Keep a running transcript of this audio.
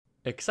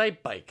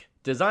Excite Bike.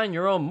 Design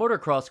your own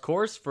motocross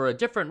course for a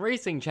different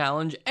racing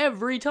challenge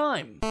every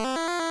time.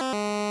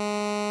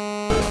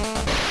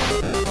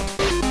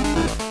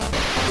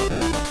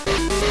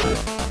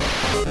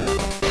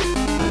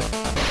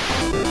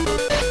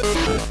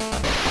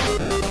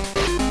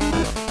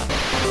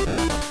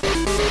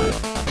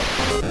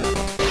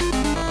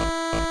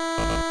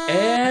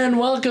 And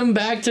welcome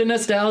back to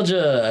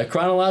Nostalgia, a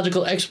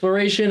chronological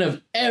exploration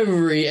of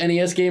every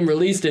NES game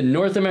released in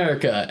North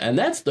America. And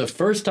that's the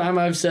first time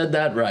I've said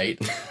that right.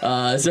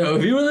 So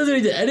if you were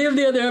listening to any of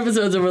the other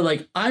episodes and were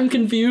like, I'm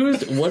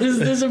confused, what is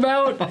this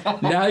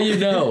about? Now you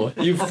know.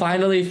 You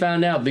finally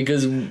found out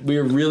because we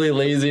were really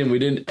lazy and we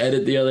didn't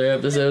edit the other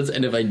episodes.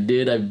 And if I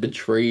did, I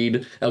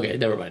betrayed. Okay,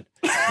 never mind.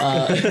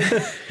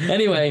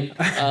 Anyway,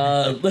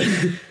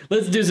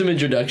 let's do some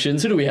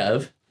introductions. Who do we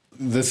have?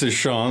 This is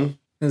Sean.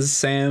 This is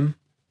Sam.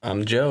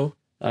 I'm Joe.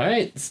 All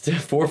right, it's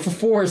 4 for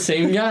 4,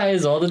 same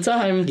guys all the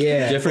time.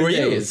 Yeah. Different Who are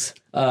you? days.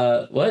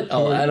 What?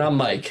 Oh, and I'm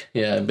Mike.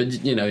 Yeah, but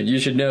you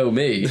should know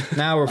me.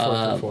 Now we're 4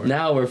 for 4.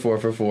 Now we're 4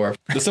 for 4.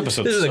 This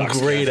episode This is sucks, a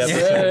great guys.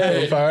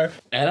 episode so far.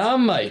 And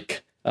I'm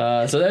Mike.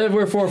 So then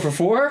we're 4 for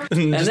 4.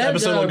 And This that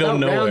episode will go about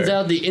nowhere. rounds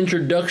out the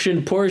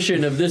introduction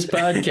portion of this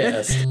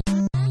podcast.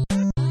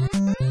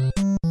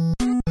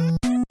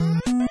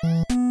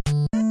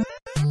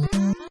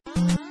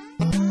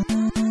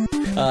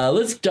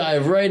 Let's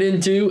dive right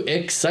into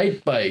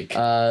Excite Bike.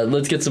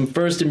 Let's get some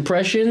first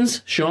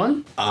impressions.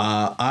 Sean?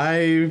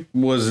 I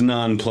was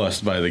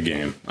nonplussed by the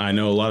game. I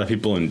know a lot of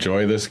people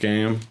enjoy this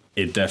game.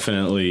 It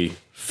definitely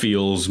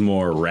feels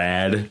more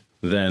rad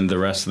than the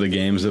rest of the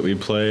games that we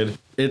played.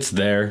 It's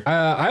there.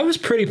 I was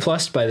pretty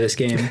plussed by this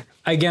game.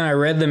 Again, I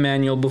read the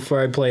manual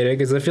before I played it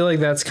because I feel like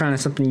that's kind of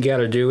something you got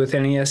to do with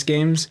NES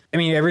games. I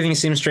mean, everything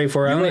seems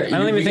straightforward. I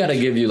don't even we think. gotta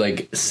give you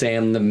like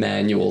Sam the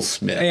Manual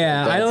Smith.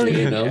 Yeah, I That's don't it,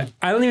 even. you know?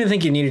 I don't even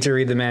think you needed to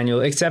read the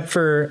manual, except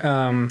for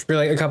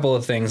like a couple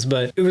of things.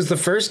 But it was the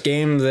first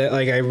game that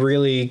like I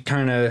really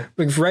kind of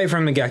like right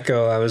from the get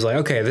go. I was like,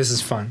 okay, this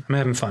is fun. I'm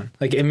having fun,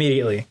 like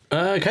immediately.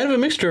 Kind of a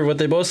mixture of what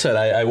they both said.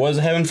 I was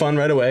having fun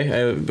right away.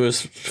 It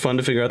was fun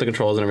to figure out the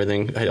controls and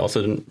everything. I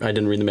also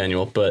didn't read the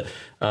manual, but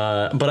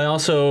I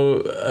also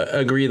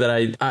agree that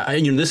I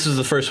this is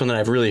the first one that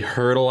I've really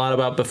heard a lot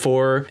about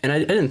before, and I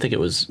didn't think it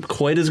was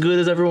quite as good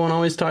as everyone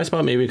always talks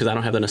about. Maybe because I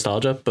don't have the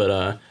nostalgia,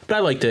 but I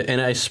liked it,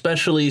 and I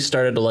especially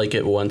started to like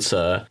it once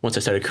I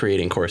started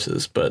creating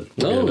courses. But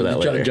we'll get into that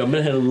later.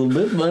 Jumping ahead a little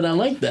bit, but I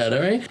like that. All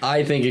right,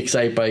 I think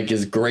Excite Bike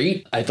is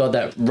great. I thought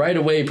that right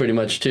away, pretty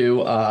much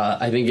too.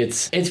 I think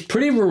it's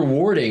pretty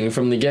rewarding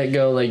from the get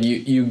go. Like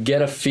you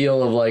get a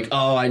feel of like,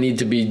 oh, I need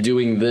to be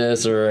doing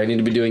this or I need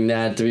to be doing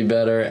that to be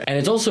better, and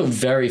it's also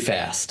very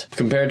fast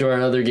compared to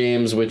our other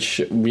games. Which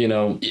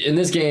in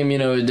this game,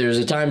 there's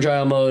a time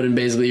trial mode, and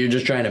basically you're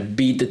just trying to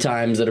beat the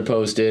times that are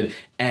posted.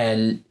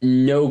 And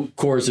no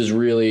course is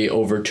really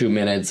over 2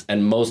 minutes,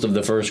 and most of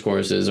the first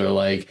courses are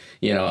like,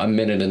 a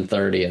minute and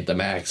 30 at the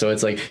max. So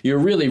it's like you're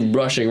really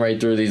rushing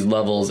right through these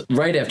levels.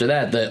 Right after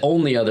that, the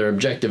only other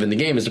objective in the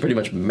game is to pretty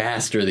much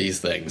master these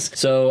things.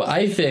 So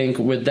I think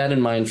with that in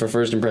mind for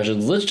first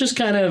impressions, let's just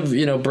kind of,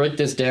 break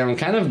this down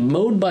kind of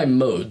mode by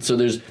mode. So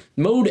there's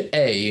mode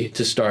A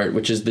to start,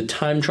 which is the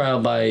time trial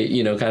by,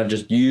 kind of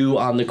just you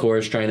on the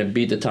course trying to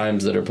beat the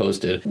times that are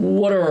posted.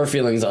 What are our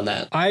feelings on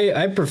that?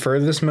 I prefer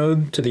this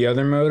mode to the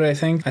other mode. I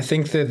think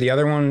that the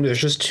other one,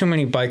 there's just too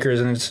many bikers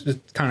and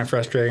it's kind of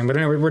frustrating. But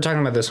anyway, we're talking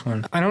about this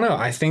one. I don't know.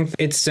 I think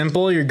it's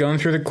simple. You're going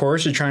through the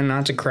course. You're trying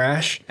not to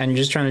crash, and you're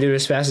just trying to do it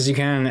as fast as you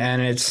can.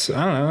 And it's,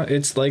 I don't know.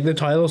 It's like the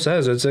title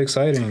says. It's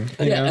exciting.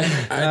 You know?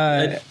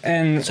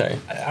 Sorry.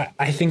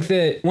 I think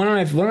that one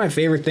of my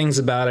favorite things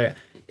about it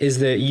is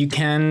that you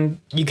can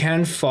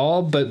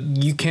fall, but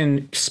you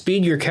can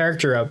speed your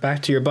character up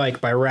back to your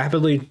bike by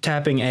rapidly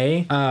tapping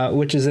A,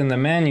 which is in the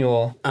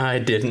manual. I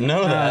didn't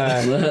know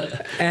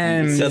that.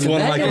 And That's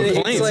one of my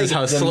complaints is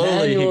how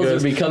slowly he manuals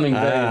goes. are becoming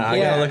very I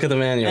gotta look at the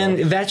manual. And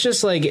that's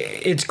just like,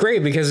 it's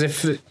great because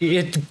if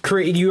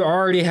you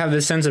already have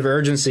this sense of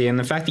urgency, and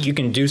the fact that you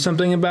can do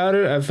something about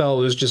it, I felt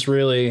was just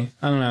really,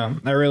 I don't know,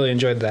 I really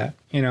enjoyed that,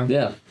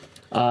 Yeah.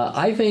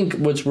 I think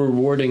what's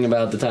rewarding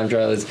about the time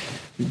trial is,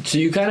 so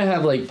you kind of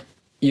have like,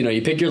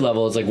 you pick your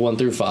level, it's like 1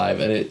 through 5,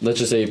 and let's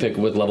just say you pick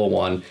with level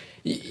 1.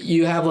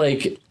 You have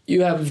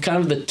kind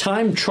of the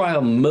time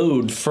trial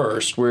mode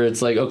first, where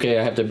it's like, okay,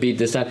 I have to beat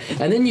this time,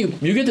 and then you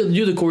get to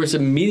do the course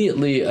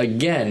immediately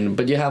again,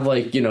 but you have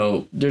like,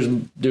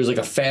 there's like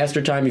a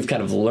faster time. You've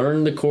kind of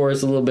learned the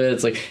course a little bit.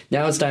 It's like,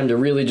 now it's time to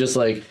really just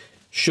like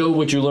show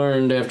what you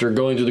learned after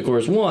going through the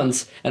course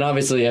once, and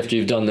obviously after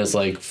you've done this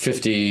like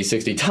 50,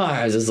 60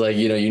 times, it's like,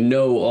 you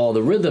know all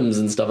the rhythms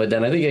and stuff like that.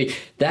 And I think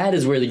like, that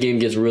is where the game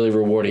gets really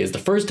rewarding. Is the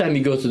first time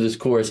you go through this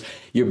course,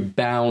 you're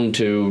bound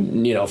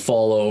to,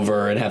 fall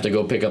over and have to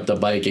go pick up the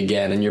bike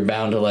again, and you're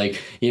bound to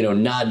like,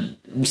 not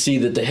see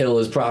that the hill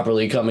is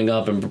properly coming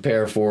up and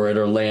prepare for it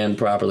or land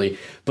properly.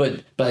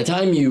 But by the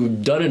time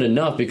you've done it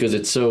enough, because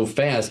it's so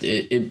fast,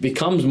 it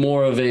becomes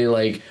more of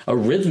a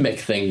rhythmic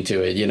thing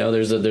to it.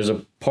 There's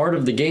a part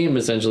of the game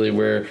essentially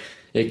where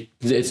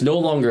it's no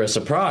longer a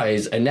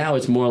surprise, and now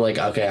it's more like,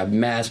 okay, I've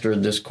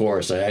mastered this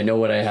course. I know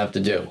what I have to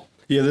do.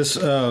 Yeah, this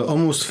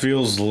almost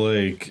feels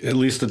like, at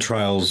least the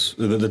trials,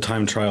 the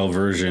time trial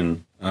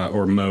version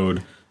or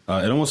mode,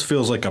 it almost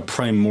feels like a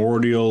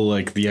primordial,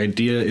 like the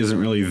idea isn't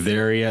really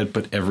there yet,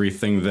 but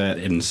everything that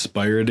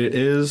inspired it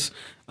is,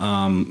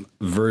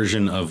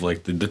 version of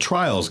like the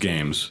Trials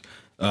games.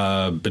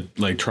 But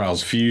like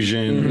Trials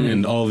Fusion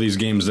and all these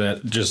games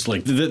that just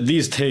like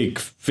these take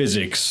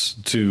physics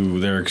to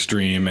their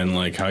extreme and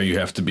like how you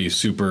have to be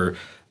super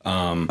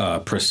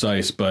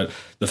precise. But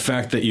the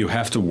fact that you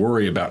have to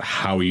worry about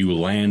how you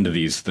land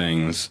these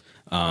things,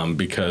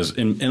 because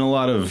in a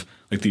lot of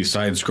like these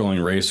side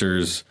scrolling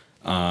racers,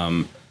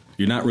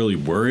 you're not really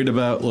worried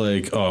about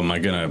like, oh, am I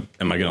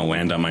gonna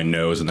land on my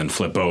nose and then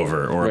flip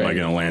over, or am I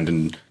gonna land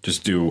and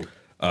just do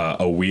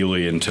a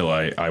wheelie until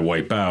I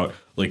wipe out?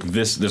 Like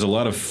this, there's a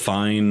lot of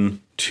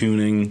fine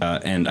tuning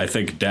and I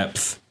think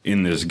depth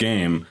in this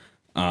game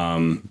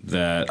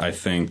that I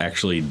think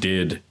actually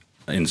did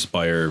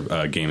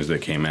inspire games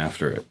that came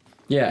after it.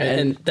 Yeah,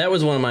 and that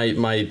was one of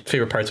my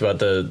favorite parts about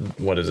the,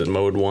 what is it,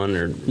 Mode 1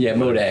 or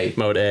Mode A.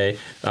 Mode A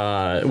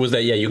was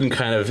that you can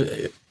kind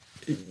of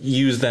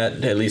use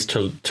that at least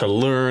to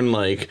learn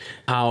like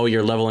how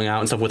you're leveling out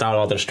and stuff without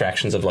all the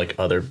distractions of like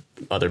other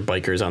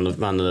bikers on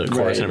the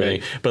course and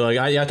everything. Right. But like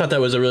I thought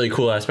that was a really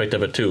cool aspect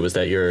of it too, was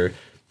that you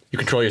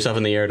control yourself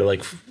in the air to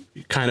like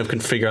kind of can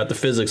figure out the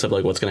physics of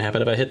like what's going to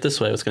happen if I hit this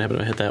way, what's going to happen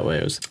if I hit that way.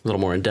 It was a little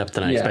more in depth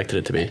than I expected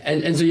it to be.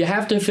 And so you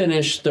have to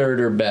finish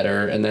third or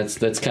better, and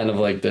that's kind of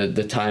like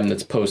the time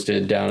that's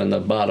posted down in the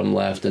bottom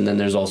left. And then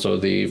there's also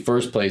the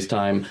first place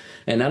time.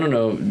 And I don't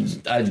know,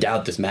 I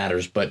doubt this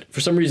matters, but for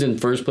some reason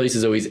first place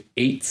is always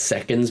 8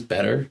 seconds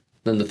better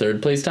than the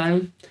third place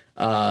time.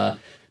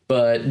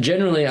 But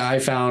generally I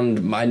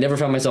never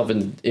found myself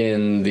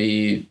in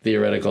the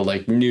theoretical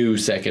like new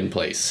second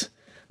place.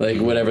 Like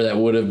whatever that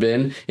would have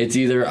been, it's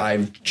either I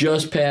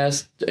didn't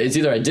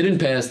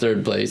pass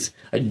third place,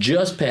 I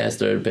just passed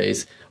third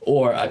place,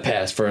 or I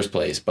passed first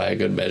place by a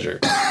good measure.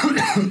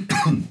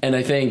 And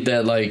I think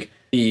that like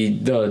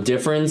the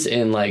difference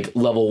in like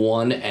level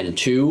 1 and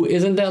 2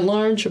 isn't that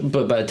large,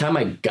 but by the time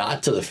I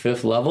got to the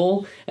 5th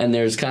level, and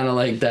there's kind of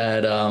like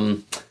that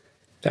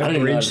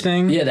bridge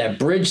thing? Yeah, that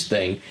bridge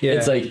thing. Yeah.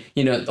 It's like,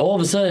 all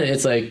of a sudden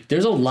it's like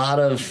there's a lot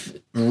of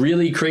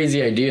really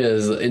crazy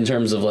ideas in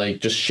terms of like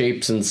just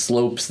shapes and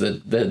slopes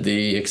that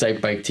the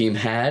Excitebike team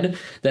had,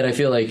 that I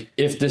feel like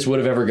if this would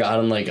have ever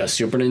gotten like a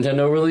Super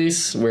Nintendo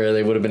release where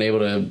they would have been able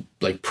to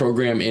like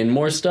program in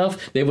more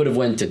stuff, they would have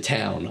went to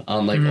town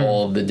on like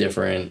all of the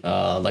different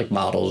like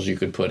models you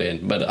could put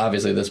in. But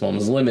obviously this one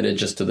was limited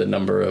just to the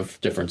number of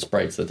different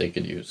sprites that they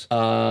could use.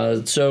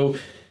 So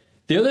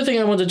the other thing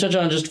I want to touch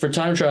on just for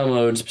time trial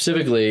mode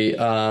specifically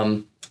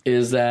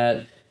is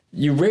that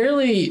you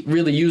rarely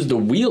really use the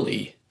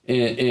wheelie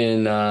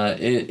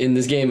in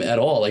this game at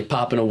all, like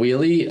popping a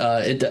wheelie.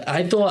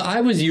 I thought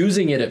I was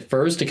using it at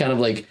first to kind of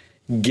like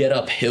get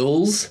up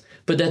hills,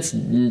 but that's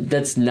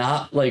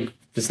not like,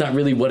 it's not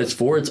really what it's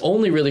for. It's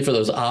only really for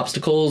those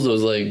obstacles,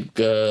 those like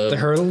the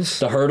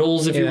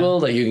hurdles, if you will,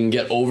 like you can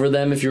get over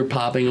them if you're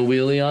popping a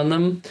wheelie on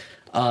them.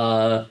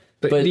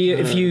 But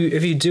if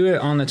you do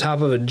it on the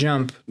top of a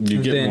jump,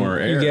 you get more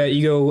air.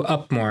 You go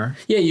up more.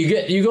 Yeah,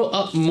 you go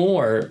up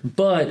more.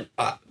 But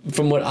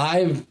from what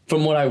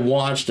I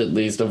watched at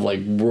least of like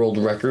world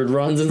record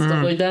runs and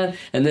stuff like that,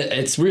 and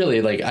it's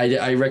really like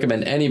I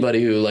recommend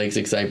anybody who likes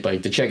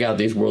Excitebike to check out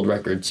these world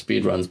record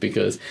speed runs,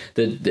 because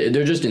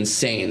they're just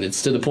insane.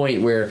 It's to the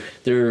point where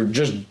they're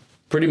just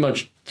pretty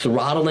much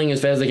throttling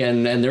as fast as they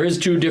can, and there is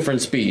 2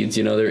 different speeds.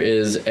 There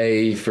is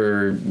A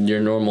for your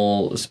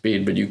normal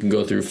speed, but you can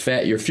go through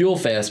your fuel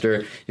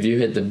faster if you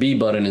hit the B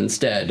button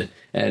instead,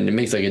 and it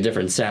makes like a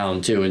different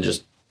sound too and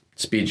just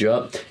speeds you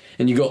up.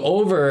 And you go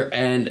over,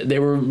 and they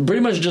were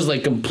pretty much just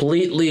like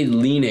completely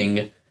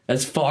leaning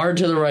as far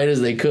to the right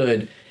as they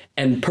could,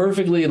 and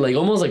perfectly like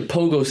almost like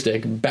pogo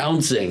stick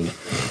bouncing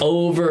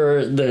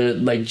over the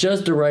like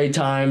just the right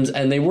times.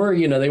 And they were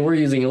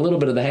using a little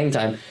bit of the hang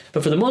time,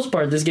 but for the most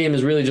part this game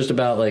is really just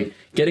about like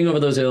getting over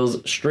those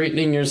hills,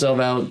 straightening yourself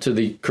out to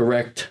the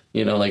correct,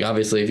 like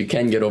obviously if you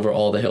can get over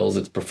all the hills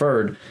it's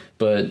preferred,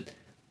 but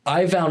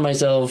I found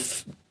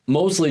myself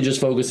mostly just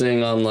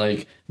focusing on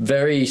like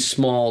very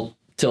small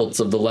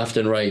tilts of the left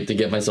and right to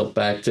get myself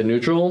back to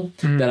neutral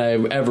than I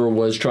ever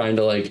was trying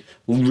to like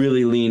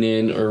really lean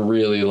in or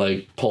really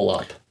like pull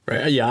up.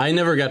 Right. Yeah, I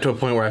never got to a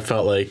point where I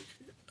felt like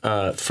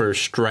for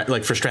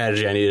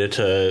strategy I needed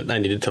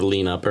to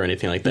lean up or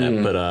anything like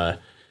that.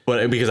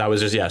 But because I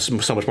was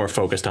just so much more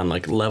focused on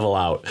like level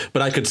out.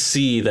 But I could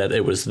see that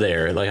it was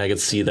there. Like I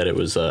could see that it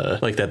was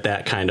like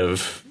that kind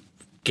of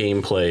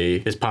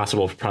gameplay is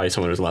possible for probably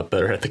someone who's a lot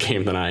better at the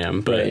game than I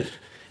am. But right.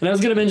 And I was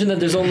going to mention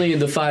that there's only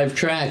the 5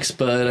 tracks,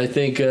 but I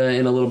think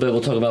in a little bit we'll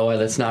talk about why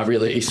that's not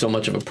really so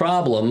much of a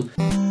problem.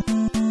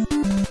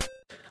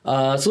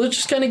 So let's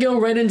just kind of go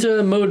right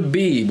into mode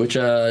B, which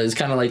is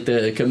kind of like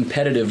the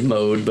competitive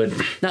mode, but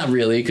not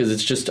really, because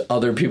it's just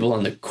other people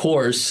on the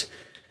course.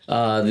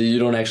 You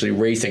don't actually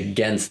race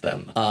against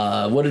them.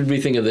 What did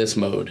we think of this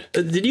mode?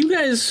 Did you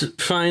guys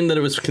find that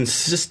it was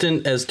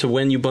consistent as to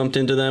when you bumped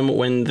into them,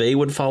 when they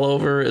would fall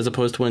over, as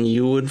opposed to when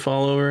you would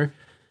fall over?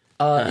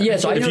 Yeah,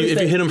 so if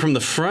you hit them from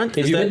the front,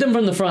 if you hit them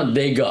from the front,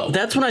 they go.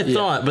 That's what I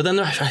thought. But then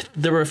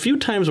there were a few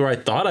times where I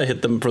thought I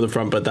hit them from the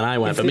front, but then I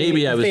went. But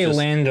maybe I was. If they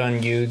land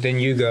on you,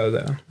 then you go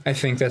though. I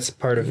think that's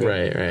part of it.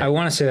 Right. I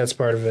want to say that's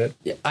part of it.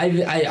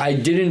 I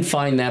didn't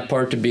find that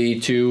part to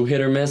be too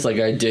hit or miss. Like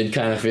I did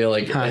kind of feel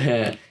like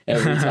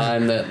every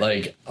time that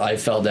like I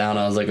fell down,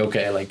 I was like,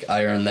 okay, like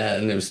I earned that,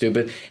 and it was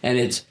stupid, and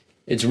it's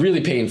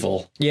really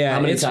painful. Yeah, how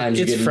many times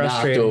you get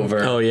knocked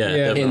over? Oh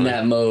yeah, in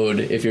that mode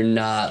if you're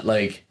not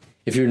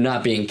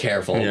being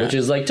careful, which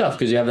is like tough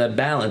because you have that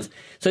balance.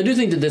 So I do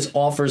think that this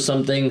offers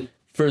something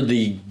for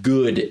the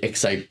good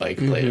Excite Bike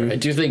player. I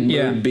do think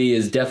mode B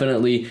is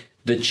definitely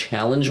the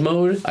challenge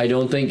mode. I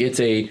don't think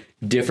it's a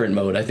different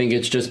mode. I think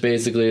it's just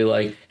basically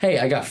like, hey,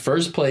 I got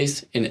first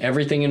place in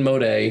everything in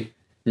mode A.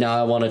 Now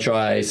I want to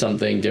try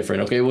something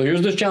different. Okay, well,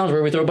 here's this challenge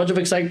where we throw a bunch of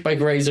Excite Bike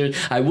racers.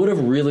 I would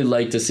have really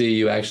liked to see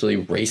you actually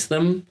race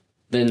them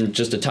than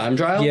just a time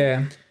trial.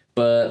 Yeah.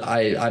 But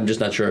I'm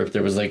just not sure if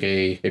there was like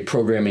a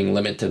programming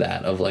limit to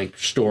that of like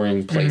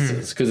storing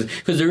places.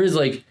 Because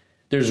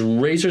there's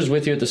racers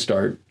with you at the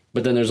start,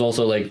 but then there's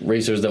also like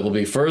racers that will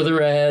be further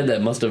ahead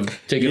that must have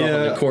taken off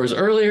on the course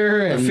earlier.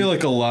 And I feel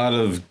like a lot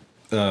of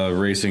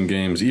racing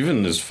games,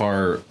 even as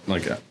far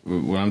like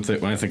when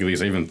I think of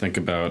these, I even think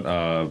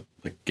about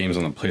like games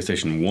on the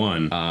PlayStation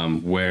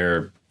 1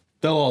 where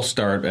they'll all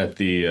start at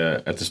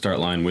the start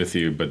line with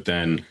you, but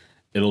then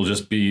it'll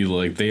just be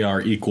like they are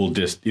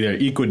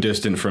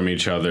equidistant from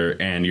each other,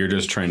 and you're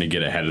just trying to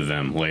get ahead of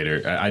them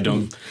later. I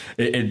don't.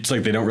 It's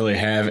like they don't really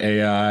have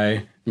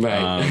AI,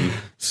 right?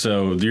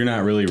 So you're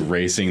not really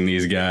racing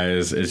these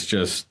guys. It's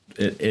just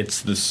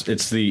it's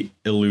the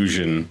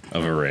illusion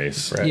of a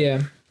race. Right?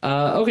 Yeah.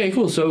 Okay,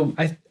 cool. So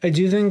I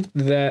do think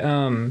that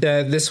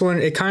that this one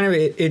it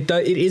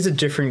is a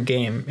different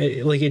game.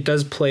 It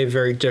does play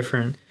very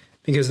different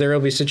because there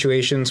will be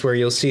situations where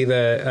you'll see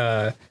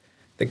the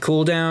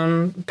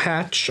cooldown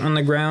patch on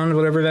the ground,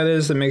 whatever that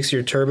is, that makes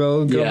your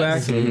turbo go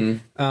back,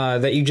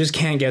 that you just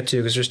can't get to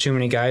because there's too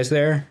many guys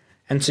there.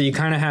 And so you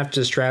kind of have to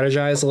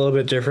strategize a little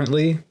bit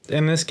differently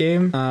in this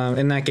game,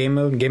 in that game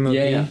mode B.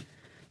 Yeah.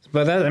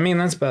 But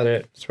that's about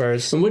it as far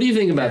as. And what do you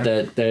think about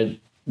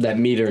that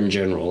meter in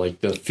general,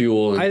 like the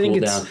fuel and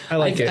cooldown? I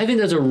like it. I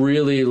think that's a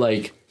really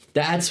like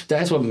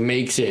that's what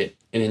makes it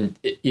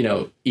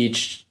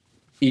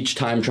each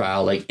time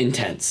trial like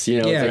intense,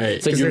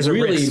 it's like you're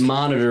really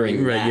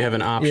monitoring that. You have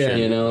an option,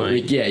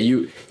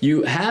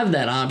 you have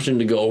that option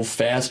to go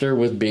faster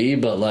with B,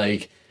 but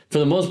like for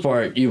the most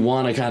part you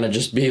want to kind of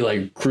just be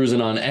like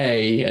cruising on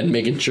A and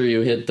making sure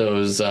you hit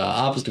those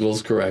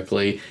obstacles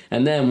correctly,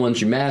 and then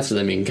once you master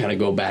them you can kind of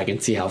go back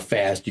and see how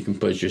fast you can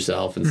push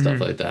yourself and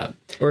stuff like that.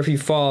 Or if you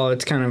fall,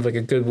 it's kind of like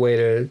a good way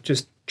to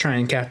just try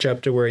and catch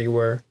up to where you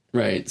were.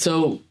 Right.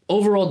 So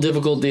overall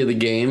difficulty of the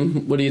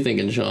game, what are you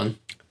thinking, Sean?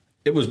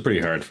 It was pretty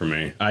hard for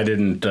me. I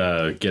didn't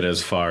get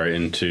as far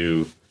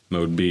into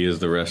mode B as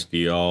the rest of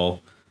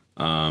y'all.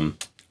 I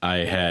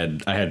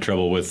had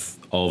trouble with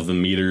all of the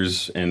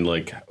meters and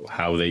like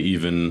how they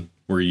even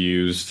were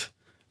used.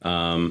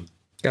 Got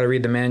to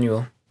read the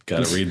manual.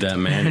 Got to read that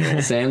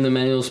manual. Sam the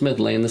Manual Smith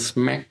laying the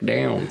smack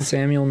down.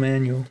 Samuel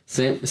Manual.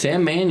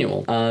 Sam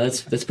Manual.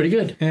 That's pretty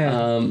good.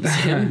 Yeah.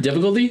 Sam,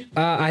 difficulty?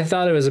 I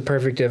thought it was a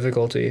perfect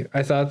difficulty.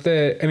 I thought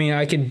that,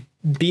 I could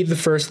beat the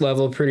first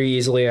level pretty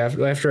easily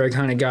after I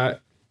kind of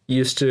got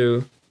used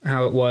to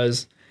how it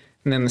was.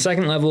 And then the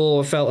second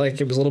level felt like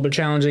it was a little bit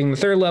challenging. The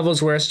third level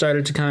is where I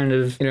started to kind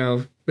of,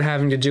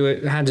 had to do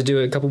it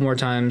a couple more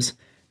times.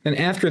 And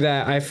after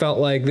that, I felt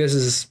like this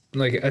is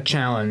like a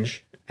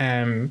challenge.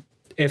 And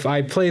if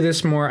I play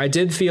this more, I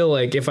did feel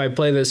like if I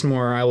play this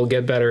more, I will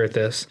get better at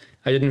this.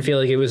 I didn't feel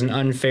like it was an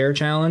unfair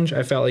challenge.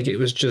 I felt like it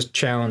was just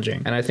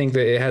challenging. And I think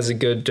that it has a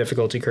good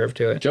difficulty curve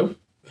to it. Joe?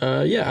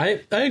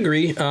 I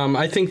agree.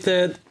 I think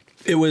that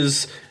it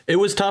was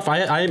tough.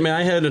 I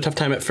had a tough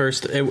time at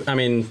first.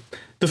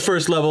 The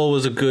first level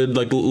was a good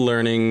like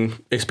learning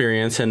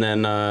experience, and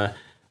then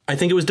I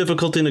think it was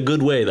difficult in a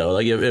good way though.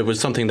 Like it was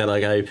something that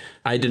like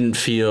I didn't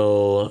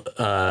feel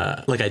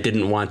like I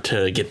didn't want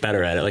to get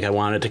better at it. Like I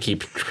wanted to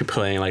keep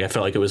playing. Like I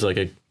felt like it was like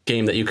a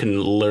game that you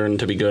can learn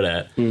to be good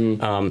at.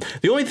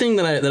 The only thing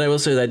that I will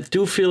say is I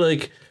do feel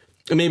like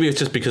maybe it's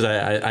just because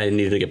I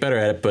needed to get better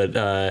at it,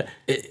 but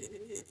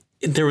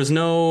there was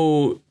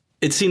no.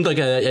 It seemed like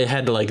I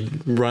had to like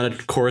run a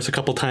course a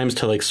couple times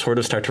to like sort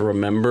of start to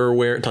remember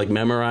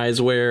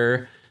memorize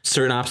where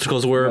certain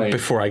obstacles were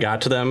before I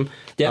got to them.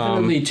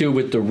 Definitely too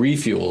with the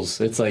refuels.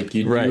 It's like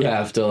you do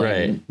have to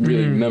like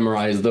really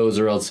memorize those,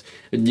 or else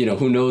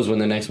who knows when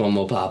the next one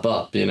will pop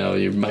up.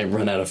 You might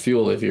run out of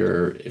fuel if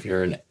you're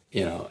an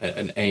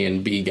an A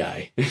and B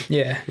guy.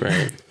 Yeah.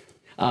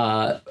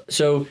 Right.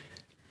 So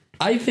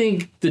I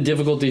think the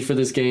difficulty for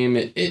this game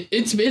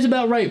it's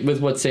about right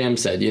with what Sam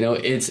said.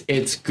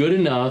 It's good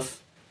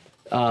enough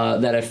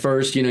that at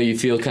first, you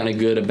feel kind of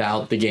good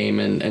about the game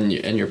and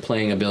your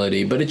playing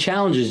ability, but it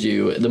challenges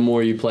you the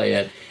more you play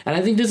it. And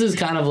I think this is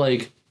kind of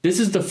like, this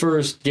is the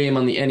first game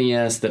on the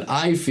NES that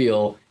I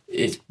feel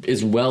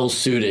is well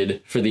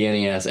suited for the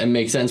NES and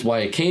makes sense why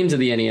it came to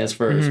the NES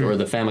first or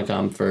the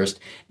Famicom first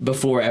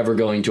before ever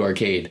going to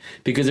arcade.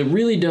 Because it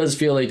really does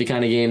feel like the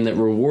kind of game that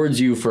rewards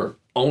you for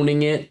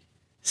owning it,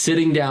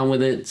 sitting down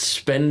with it,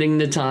 spending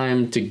the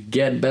time to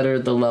get better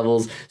at the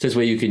levels, so this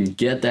way you can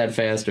get that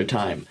faster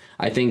time.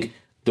 I think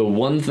the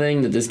one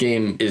thing that this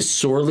game is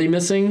sorely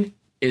missing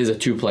is a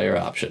 2-player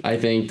option. I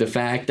think the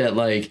fact that,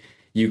 like,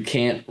 you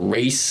can't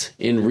race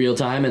in real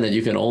time and that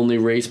you can only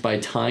race by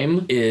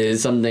time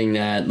is something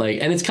that, like,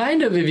 and it's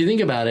kind of, if you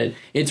think about it,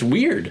 it's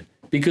weird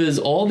because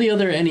all the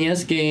other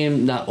NES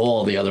games, not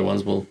all the other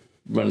ones, we'll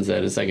run into that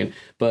in a second,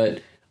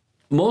 but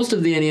most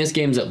of the NES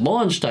games at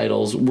launch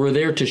titles were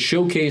there to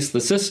showcase the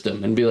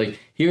system and be like,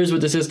 here's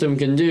what the system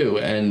can do,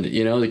 and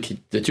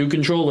the 2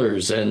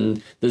 controllers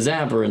and the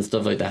zapper and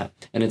stuff like that.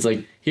 And it's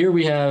like, here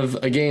we have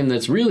a game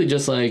that's really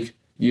just like,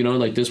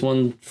 like this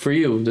one for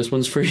you, this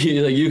one's for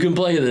you. Like you can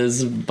play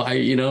this by,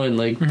 and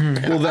like.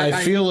 Well,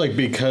 I feel like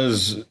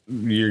because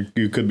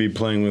you could be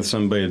playing with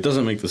somebody that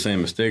doesn't make the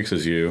same mistakes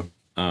as you.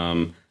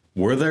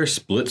 Were there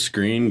split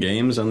screen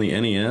games on the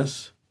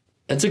NES?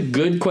 That's a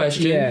good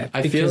question. Yeah,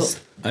 I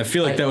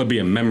feel like that would be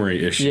a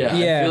memory issue. Yeah,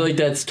 I feel like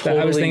that's totally.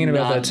 I was thinking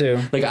about that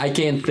too. Like I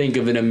can't think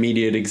of an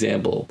immediate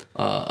example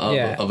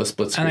of a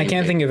split screen. And I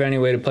can't think of any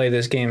way to play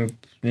this game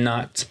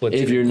not split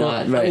screen. If you're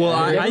not right. Well,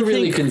 I never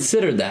really think,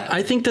 considered that.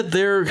 I think that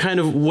they're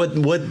kind of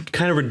what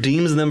kind of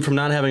redeems them from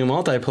not having a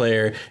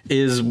multiplayer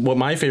is what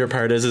my favorite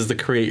part is the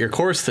create your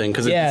course thing,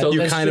 because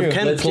you kind of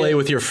can play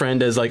with your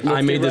friend as like,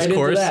 I made this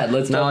course.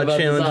 Let's now talk about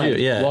challenge design. you.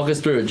 Yeah, walk us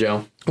through it,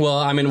 Joe. Well,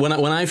 I mean, when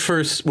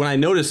I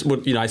noticed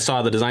what I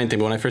saw the design thing,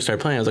 but when I first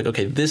started playing, I was like,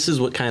 okay, this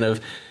is what kind of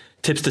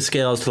tips the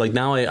scales to like,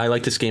 now I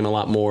like this game a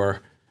lot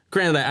more.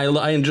 Granted,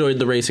 I enjoyed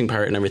the racing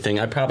part and everything.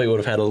 I probably would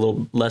have had a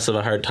little less of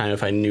a hard time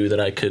if I knew that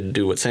I could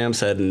do what Sam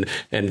said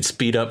and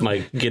speed up my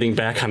getting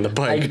back on the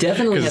bike. I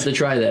definitely have to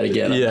try that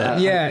again.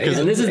 Yeah,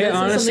 because this is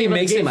honestly something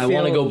makes game. it I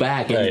want to feel- go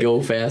back and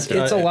go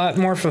faster. It's a lot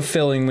more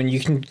fulfilling when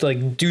you can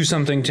like do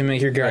something to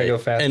make your guy go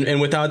faster.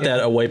 And without that,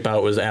 a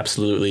wipeout was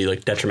absolutely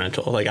like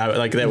detrimental. Like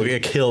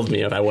it killed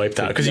me if I wiped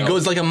out because he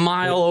goes like a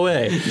mile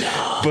away.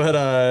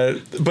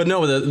 But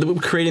no, the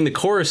creating the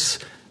course.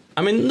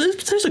 I mean,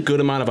 there's a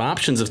good amount of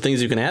options of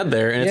things you can add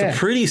there, and it's a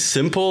pretty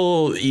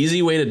simple,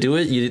 easy way to do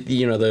it.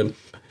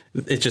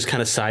 It's just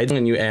kind of sides,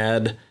 and you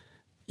add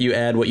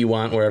what you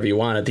want wherever you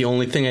want it. The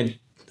only thing I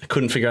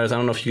couldn't figure out is I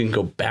don't know if you can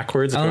go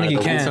backwards. I don't think you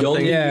can. Don't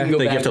think you can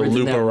go you have to backwards,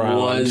 loop and that around.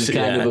 was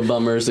kind of a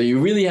bummer. So you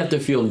really have to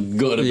feel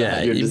good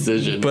about your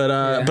decision. But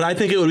I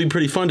think it would be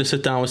pretty fun to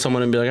sit down with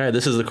someone and be like, all right,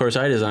 this is the course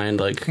I designed.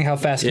 Like, how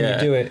fast can you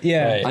do it?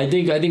 Yeah, Right. I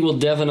think we'll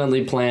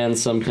definitely plan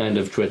some kind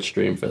of Twitch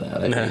stream for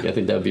that. I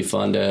think that would be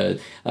fun to.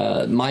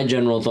 My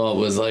general thought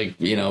was like,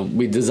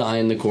 we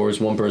design the course,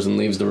 one person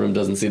leaves the room,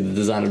 doesn't see the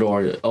design at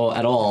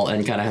all,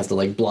 and kind of has to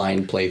like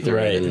blind play through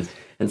it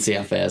and see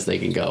how fast they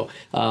can go.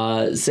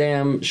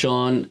 Sam,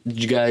 Sean,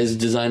 did you guys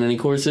design any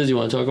courses you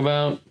want to talk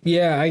about?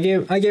 Yeah, I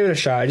gave it a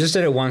shot. I just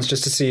did it once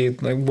just to see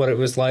like what it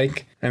was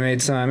like. I made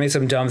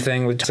some dumb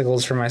thing with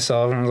bicycles for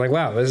myself, and I was like,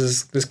 wow,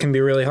 this can be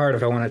really hard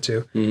if I wanted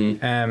to.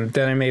 Mm-hmm.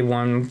 Then I made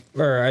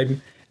I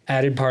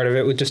added part of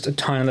it with just a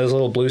ton of those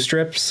little blue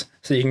strips,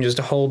 so you can just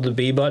hold the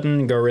B button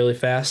and go really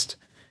fast.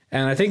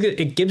 And I think that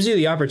it gives you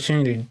the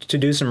opportunity to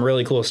do some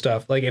really cool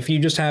stuff. Like if you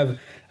just have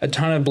a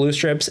ton of blue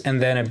strips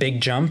and then a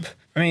big jump,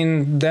 I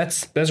mean,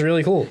 that's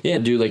really cool. Yeah,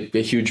 do like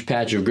a huge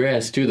patch of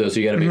grass too, though. So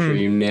you got to make sure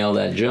you nail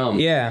that jump.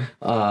 Yeah.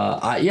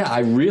 I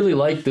really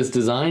like this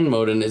design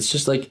mode, and it's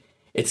just like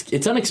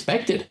it's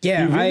unexpected.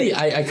 Yeah,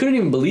 I couldn't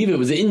even believe it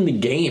was in the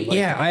game. Like,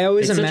 I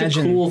always it's imagine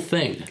such a cool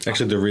thing.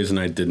 Actually, the reason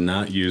I did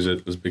not use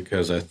it was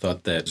because I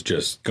thought that's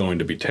just going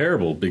to be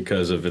terrible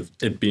because of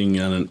it being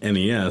on an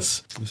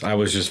NES. I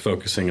was just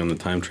focusing on the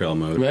time trial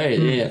mode. Right.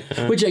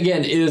 Yeah. Which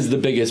again is the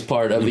biggest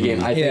part of the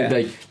game. I think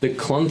like the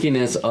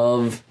clunkiness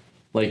of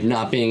like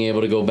not being able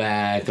to go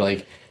back,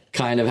 like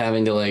kind of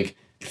having to like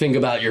think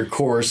about your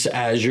course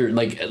as you're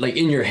like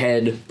in your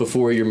head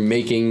before you're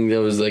making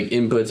those like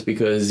inputs,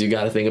 because you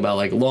got to think about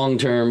like long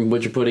term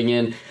what you're putting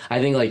in.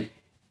 I think like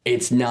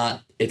it's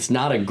not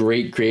a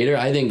great creator.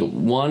 I think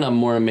one, I'm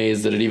more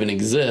amazed that it even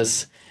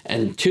exists,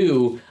 and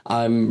two,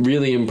 I'm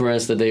really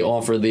impressed that they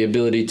offer the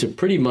ability to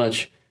pretty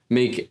much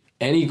make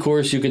any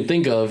course you can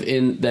think of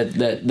in that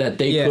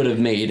they could have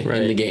made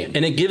in the game.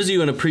 And it gives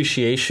you an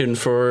appreciation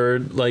for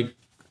like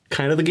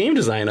kind of the game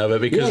design of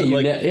it, because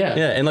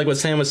and like what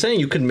Sam was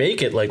saying, you could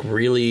make it like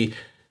really,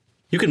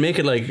 you could make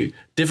it like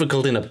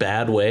difficult in a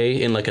bad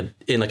way, in like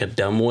a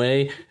dumb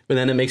way, but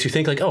then it makes you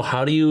think like, oh,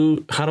 how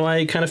do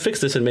I kind of fix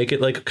this and make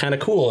it like kind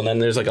of cool? And then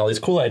there's like all these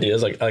cool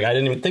ideas, like I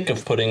didn't even think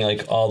of putting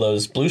like all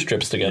those blue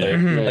strips together.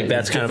 Like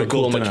that's kind of a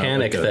cool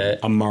mechanic, that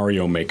a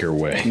Mario Maker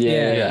way.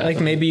 Yeah, like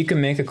maybe you can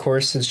make a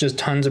course that's just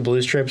tons of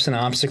blue strips and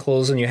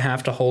obstacles, and you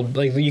have to hold,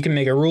 like you can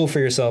make a rule for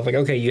yourself, like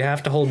okay, you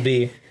have to hold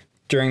B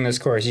during this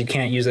course. You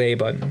can't use the A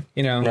button,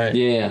 you know? Right.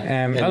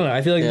 Yeah. I don't know.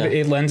 I feel like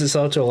it lends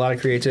itself to a lot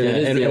of creativity.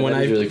 Yeah, And when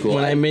that is really cool.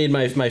 when I made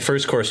my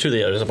first course too,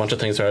 there was a bunch of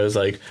things where I was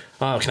like,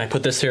 oh, can I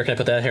put this here? Can I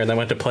put that here? And then I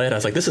went to play it. I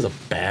was like, this is a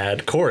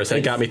bad course. And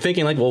it got me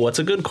thinking, like, well, what's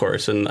a good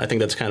course? And I think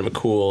that's kind of a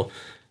cool.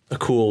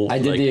 I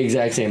did the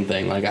exact same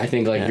thing. Like, I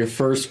think your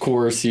first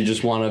course, you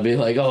just want to be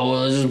like, oh,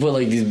 well, let's just put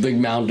like these big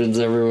mountains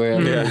everywhere.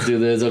 And let's do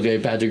this. Okay,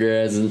 patch of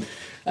grass,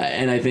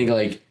 and I think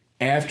like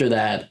after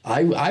that,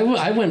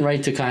 I went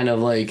right to kind of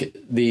like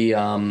the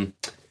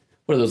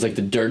what are those, like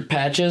the dirt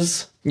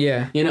patches?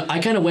 Yeah. You know, I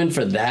kind of went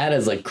for that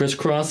as like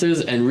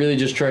crisscrosses and really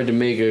just tried to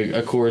make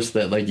a course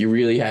that like you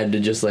really had to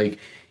just like,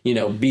 you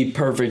know, be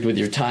perfect with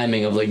your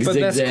timing of like But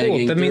zigzagging. that's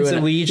cool. That means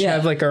that we each yeah.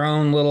 have like our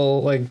own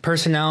little like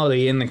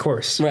personality in the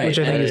course, right. which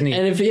I think is neat.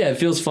 And it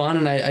feels fun.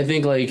 And I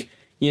think like,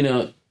 you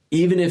know,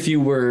 even if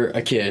you were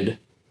a kid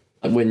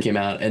when it came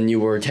out and you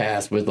were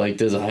tasked with like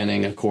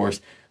designing a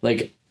course,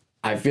 like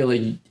I feel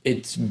like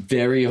it's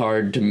very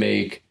hard to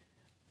make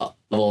a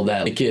level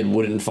that a kid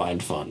wouldn't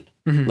find fun.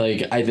 Mm-hmm.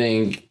 Like I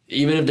think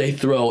even if they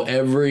throw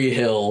every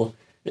hill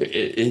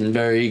in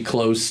very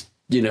close,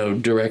 you know,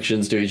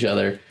 directions to each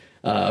other,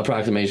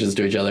 approximations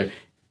to each other,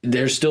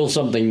 there's still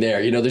something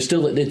there. You know, there's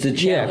still, it's a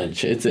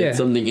challenge. It's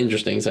something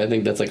interesting. So I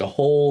think that's like a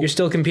whole... You're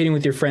still competing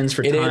with your friends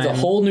for time. It adds a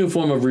whole new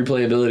form of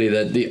replayability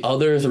that the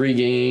other three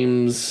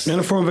games... And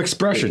a form of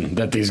expression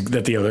that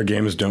the other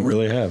games don't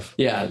really have.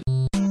 Yeah.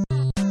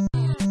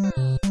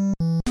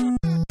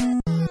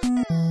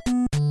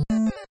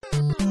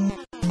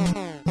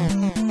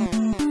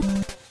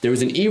 There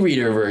was an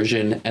e-reader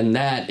version, and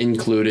that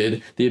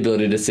included the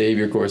ability to save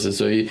your courses.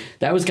 So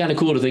that was kind of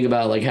cool to think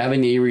about, like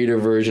having the e-reader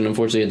version.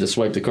 Unfortunately, you had to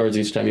swipe the cards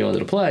each time you wanted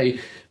to play,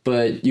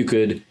 but you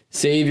could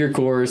save your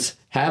course,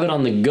 have it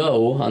on the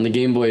go on the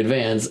Game Boy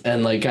Advance,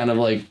 and like kind of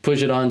like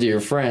push it on to your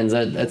friends.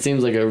 That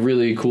seems like a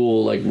really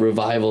cool like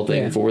revival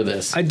thing for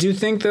this. I do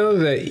think though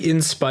that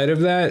in spite of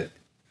that,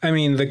 I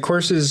mean the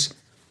courses,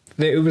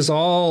 it was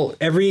all,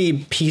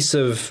 every piece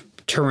of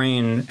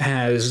terrain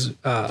has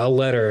a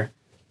letter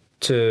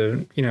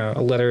to, you know,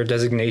 a letter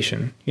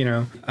designation, you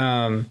know,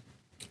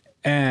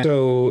 and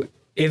so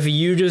if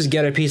you just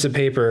get a piece of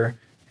paper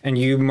and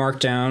you mark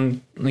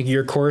down like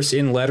your course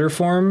in letter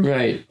form,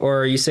 Right.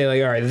 or you say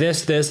like, all right,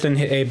 this, then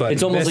hit A button.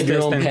 It's almost this, like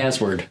your own then,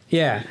 password.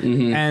 yeah.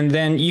 Mm-hmm. And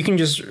then you can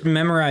just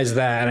memorize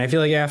that. And I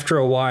feel like after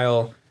a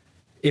while,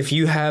 if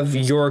you have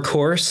your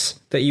course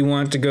that you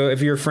want to go,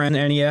 if you're a friend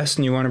NES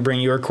and you want to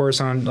bring your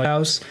course on the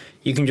house,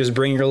 you can just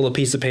bring your little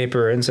piece of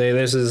paper and say,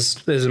 this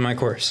is my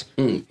course.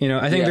 You know,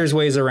 I think there's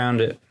ways around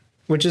it,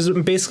 which is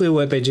basically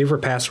what they do for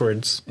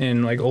passwords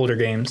in like older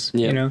games,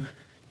 you know,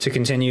 to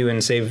continue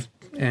and save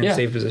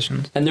save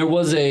positions. And there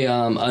was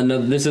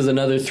this is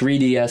another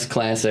 3DS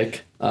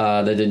classic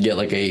that did get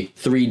like a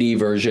 3D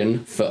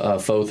version,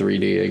 faux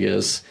 3D, I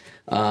guess.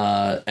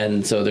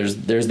 And so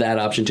there's that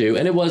option too.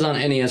 And it was on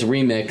NES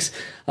Remix.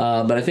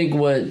 But I think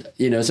what,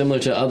 you know, similar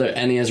to other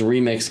NES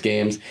Remix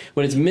games,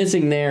 what it's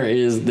missing there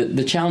is that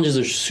the challenges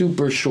are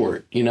super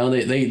short. You know,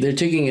 they're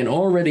taking an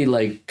already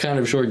like kind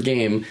of short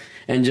game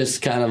and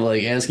just kind of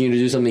like asking you to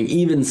do something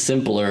even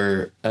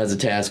simpler as a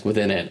task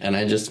within it. And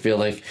I just feel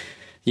like,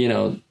 you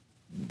know,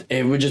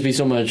 it would just be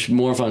so much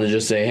more fun to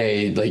just say,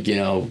 hey, like, you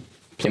know,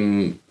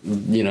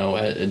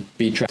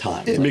 beat track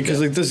time.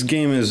 Because like this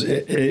game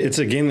it's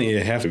a game that you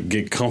have to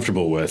get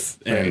comfortable with,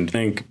 and I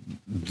think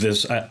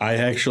this I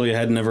actually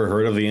had never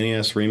heard of the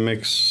NES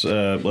Remix.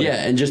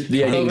 And just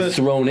the idea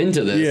thrown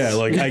into this. Yeah,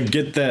 like I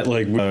get that,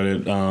 like about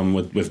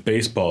it with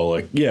baseball.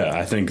 Like, yeah,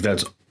 I think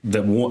that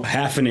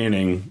half an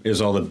inning is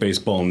all that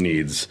baseball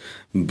needs,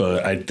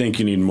 but I think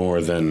you need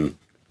more than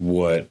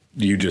what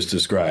you just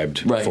described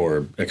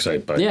for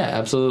Excitebike. Yeah,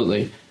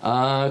 absolutely.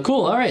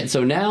 Cool. All right,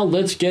 so now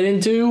let's get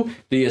into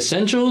the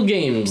essential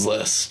games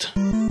list.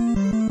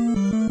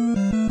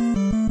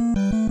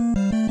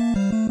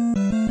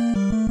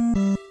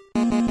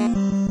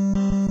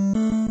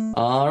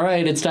 All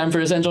right, it's time for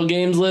Essential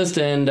Games List,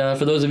 and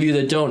for those of you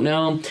that don't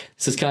know,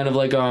 this is kind of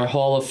like our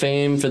Hall of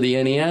Fame for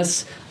the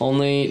NES,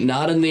 only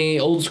not in the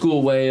old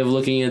school way of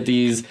looking at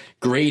these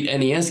great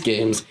NES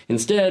games.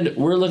 Instead,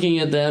 we're looking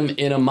at them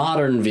in a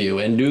modern view,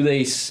 and should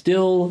they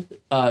still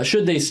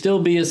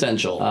be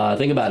essential?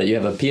 Think about it. You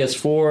have a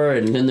PS4,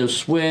 a Nintendo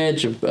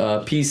Switch, a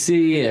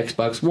PC,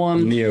 Xbox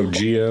One. Neo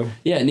Geo.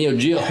 Yeah, Neo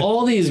Geo.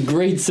 All these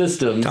great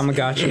systems.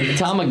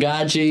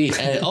 Tamagotchi.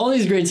 And all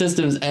these great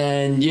systems,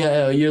 and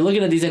you're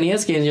looking at these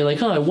NES games, and you're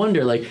like, I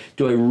wonder, like,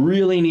 do I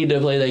really need to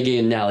play that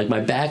game now? Like,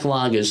 my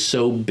backlog is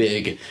so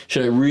big.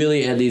 Should I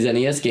really add these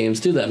NES games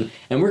to them?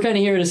 And we're kind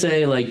of here to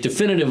say, like,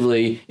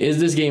 definitively, is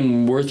this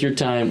game worth your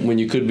time when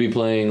you could be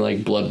playing, like,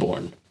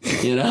 Bloodborne?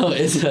 You know,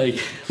 it's like,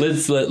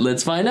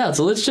 let's find out.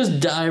 So let's just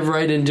dive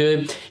right into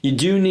it. You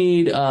do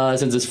need,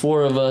 since it's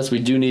 4 of us, we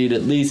do need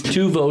at least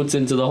 2 votes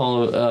into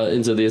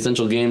into the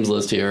essential games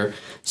list here.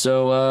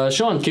 So,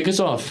 Sean, kick us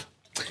off.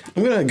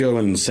 I'm gonna go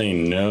and say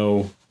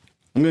no.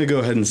 I'm going to go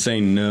ahead and say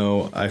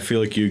no. I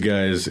feel like you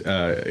guys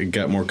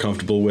got more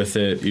comfortable with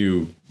it.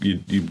 You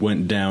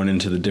went down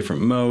into the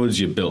different modes.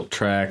 You built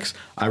tracks.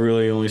 I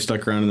really only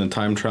stuck around in the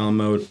time trial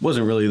mode.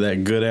 Wasn't really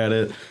that good at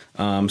it.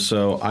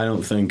 So I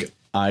don't think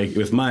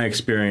with my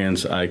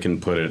experience, I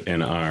can put it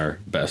in our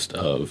best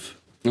of.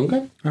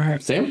 Okay. All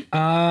right. Sam?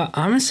 I'm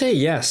going to say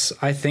yes.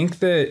 I think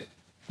that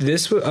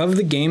of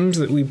the games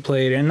that we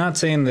played, and not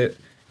saying that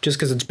just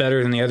because it's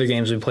better than the other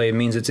games we played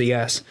means it's a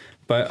yes,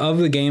 but of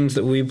the games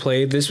that we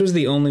played, this was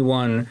the only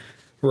one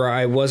where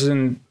I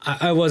wasn't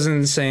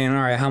saying,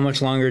 all right, how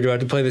much longer do I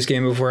have to play this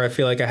game before I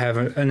feel like I have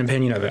an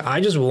opinion of it? I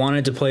just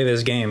wanted to play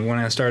this game when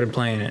I started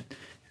playing it,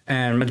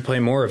 and I had to play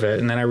more of it,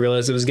 and then I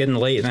realized it was getting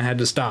late and I had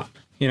to stop.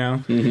 Which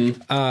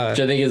I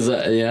think is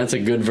that's a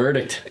good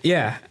verdict.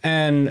 Yeah,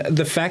 and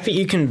the fact that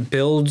you can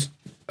build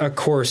a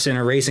course in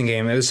a racing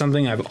game is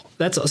something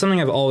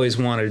I've always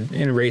wanted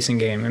in a racing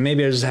game, and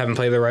maybe I just haven't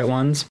played the right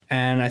ones.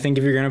 And I think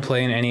if you're gonna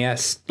play an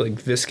NES,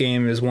 like, this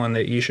game is one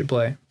that you should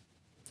play.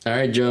 All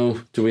right, Joe,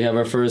 do we have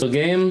our first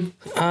game?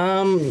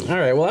 All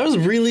right. Well, I was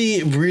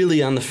really,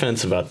 really on the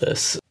fence about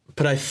this.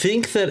 But I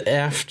think that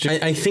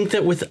I think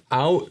that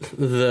without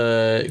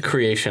the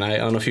creation, I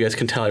don't know if you guys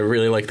can tell, I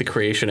really like the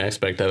creation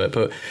aspect of it.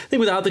 But I think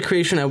without the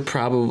creation, I would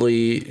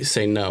probably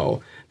say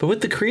no. But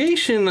with the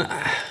creation,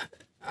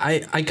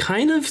 I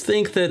kind of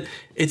think that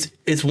it's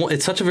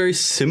such a very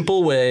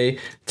simple way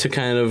to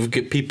kind of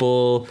get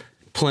people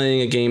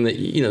playing a game that,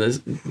 there's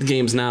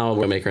games now,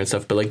 Maker and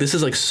stuff, but like this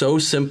is like so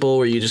simple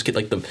where you just get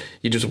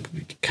you just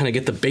kind of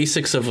get the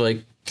basics of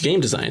like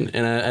game design,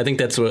 and I think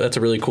that's a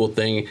really cool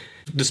thing.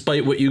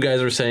 Despite what you guys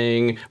are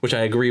saying, which I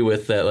agree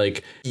with, that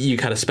like you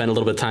kind of spend a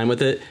little bit of time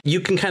with it, you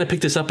can kind of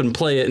pick this up and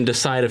play it and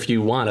decide if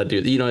you want to do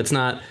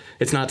it.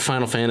 It's not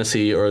Final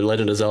Fantasy or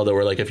Legend of Zelda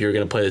where like if you're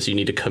going to play this, you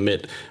need to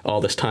commit all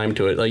this time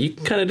to it. Like you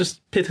can kind of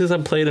just pick this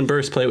up, play it in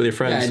bursts, play it with your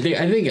friends.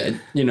 Yeah, I think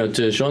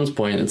to Sean's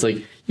point, it's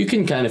like you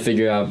can kind of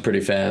figure out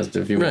pretty fast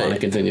if you want to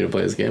continue to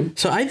play this game.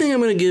 So I think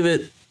I'm going to give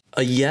it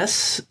a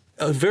yes.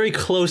 Very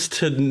close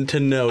to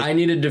no. I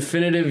need a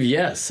definitive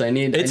yes.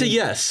 It's a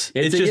yes.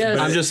 It's a yes.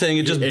 I'm just saying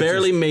it just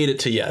barely made it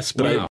to yes.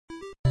 But wow.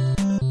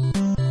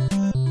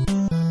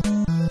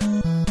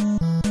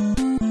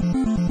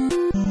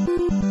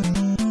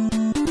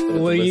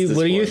 What do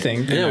you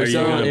think? Yeah, let's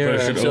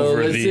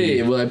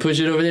see. Will I push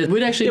it over there?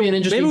 Would actually be an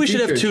interesting. Maybe we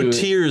should have two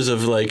tiers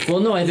of like.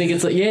 Well, no, I think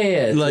it's like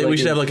Like we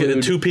should have like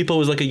two people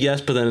was like a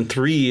yes, but then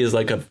three is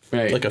like a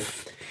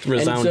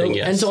resounding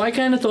yes. And so I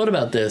kind of thought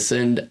about this,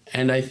 and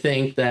I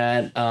think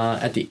that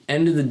at the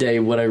end of the day,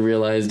 what I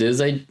realized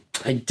is I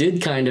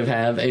did kind of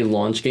have a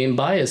launch game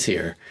bias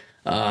here.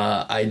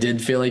 I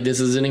did feel like this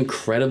is an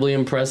incredibly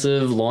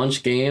impressive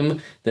launch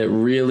game that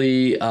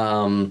really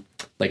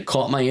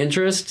caught my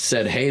interest,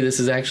 said, hey, this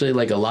is actually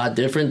like a lot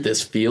different.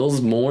 This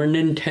feels more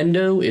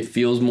Nintendo. It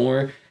feels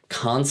more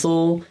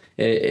console.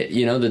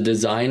 The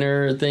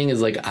designer thing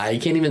is like, I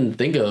can't even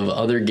think of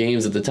other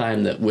games at the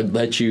time that would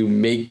let you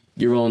make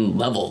your own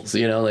levels,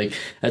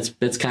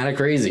 that's kind of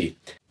crazy.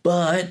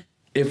 But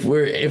if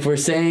we're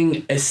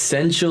saying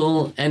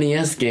essential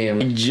NES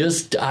game, I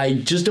just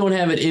don't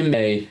have it in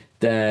me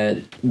that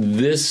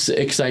this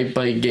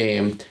Excitebike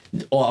game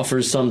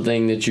offers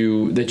something that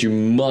you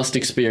must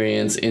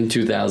experience in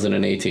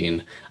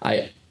 2018.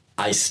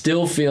 I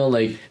still feel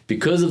like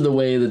because of the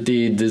way that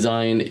the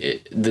design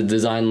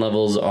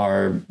levels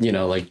are,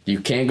 you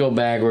can't go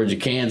backwards, you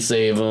can't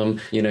save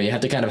them, you have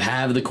to kind of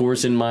have the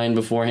course in mind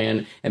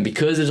beforehand. And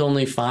because there's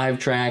only 5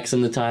 tracks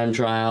in the time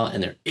trial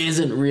and there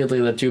isn't really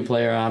the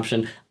 2-player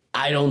option,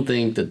 I don't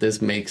think that this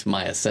makes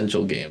my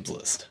essential games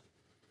list.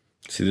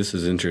 See, this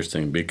is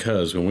interesting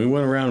because when we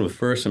went around with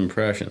first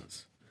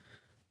impressions,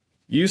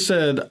 you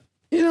said,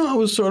 I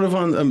was sort of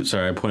I'm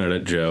sorry, I pointed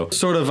at Joe,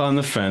 sort of on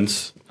the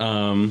fence.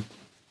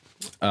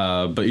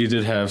 But you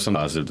did have some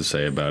positive to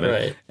say about it.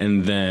 Right.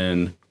 And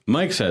then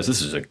Mike says,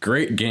 this is a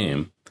great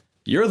game.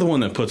 You're the one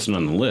that puts it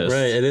on the list.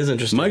 Right, it is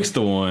interesting. Mike's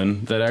the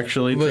one that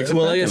actually takes it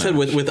well, back like I said,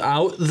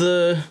 without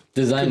the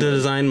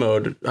design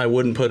mode, I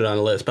wouldn't put it on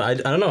the list.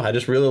 But I don't know. I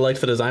just really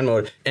liked the design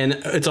mode. And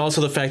it's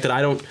also the fact that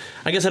I don't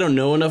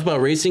know enough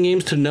about racing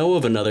games to know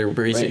of another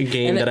racing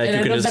game that I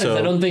could just so.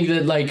 I don't think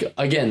that,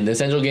 again, the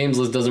essential games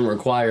list doesn't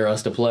require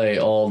us to play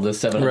all the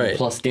 700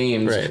 plus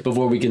games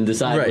before we can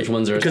decide which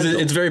ones are essential.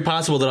 Because it's very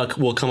possible that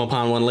we'll come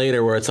upon one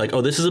later where it's like,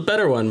 oh, this is a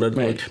better one.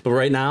 But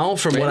right now,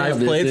 from what I've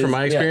played, from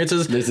my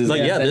experiences,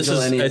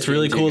 it's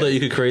really cool that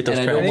you could create those.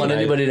 And I don't want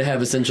anybody to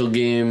have essential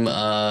game,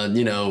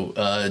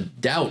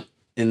 doubt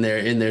in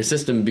their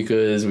system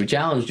because we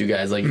challenged you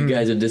guys. Like you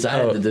guys have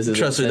decided that this is.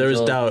 Trust me,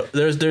 there's doubt.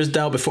 There's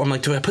doubt before. I'm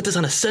like, do I put this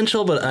on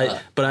essential? But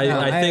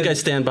I think I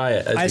stand by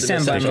it. I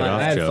stand by mine.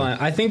 I had fun.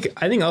 I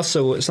think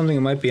also something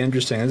that might be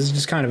interesting. This is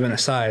just kind of an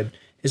aside.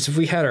 Is if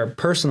we had our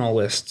personal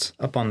lists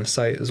up on the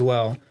site as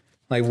well,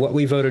 like what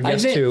we voted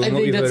yes to and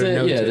what we voted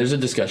no to. Yeah, there's a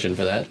discussion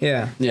for that.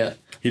 Yeah. Yeah.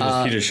 He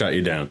just shot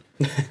you down.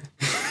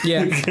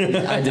 Yeah.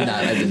 I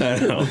did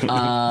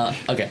not.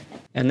 Okay.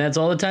 And that's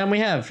all the time we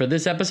have for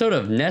this episode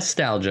of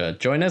Nostalgia.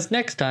 Join us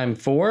next time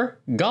for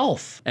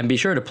golf. And be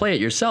sure to play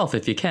it yourself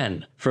if you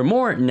can. For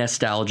more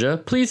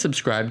Nostalgia, please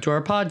subscribe to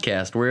our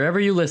podcast wherever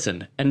you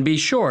listen. And be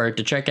sure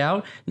to check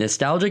out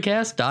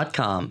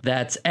nostalgiacast.com.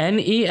 That's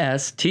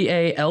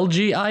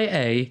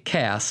NESTALGIA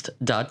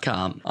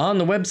cast.com. On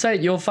the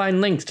website, you'll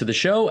find links to the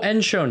show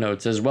and show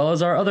notes, as well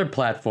as our other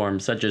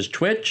platforms such as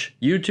Twitch,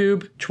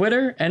 YouTube,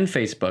 Twitter, and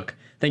Facebook.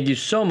 Thank you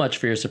so much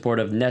for your support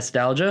of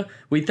Nostalgia.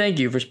 We thank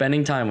you for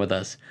spending time with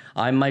us.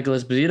 I'm Michael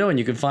Esposito, and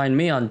you can find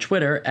me on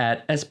Twitter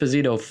at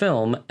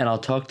EspositoFilm, and I'll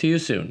talk to you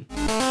soon.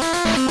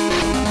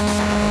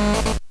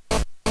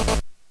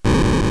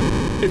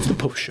 It's the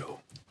post show.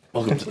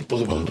 Welcome to the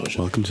post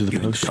show. Welcome to the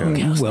post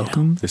show.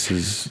 Welcome. This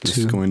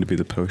is going to be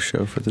the post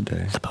show for the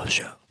day. The post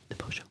show. The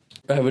post show.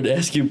 I would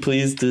ask you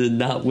please to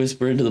not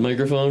whisper into the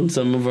microphone.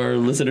 Some of our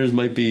listeners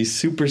might be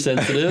super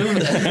sensitive.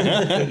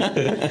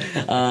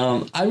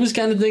 I was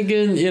kind of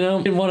thinking, I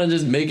didn't want to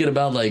just make it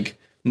about like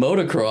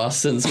motocross,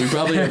 since we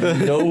probably have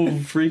no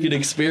freaking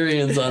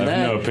experience on I that.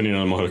 have no opinion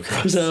on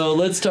motocross. So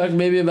let's talk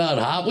maybe about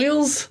Hot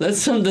Wheels.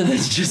 That's something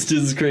that's just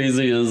as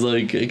crazy as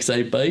like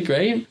Excite Bike,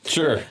 right?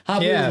 Sure.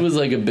 Hot Yeah. Wheels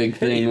was like a big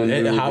thing when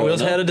we were Hot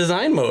Wheels had a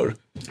design mode.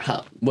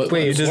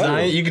 Wait,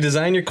 You could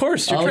design your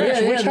course, your Oh,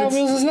 track. yeah, Which Hot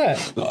Wheels is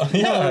that?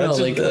 no, it's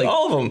like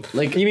all of them.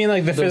 like You mean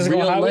like the physical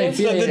real Hot life,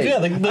 Wheels? yeah.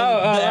 The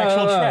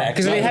actual track.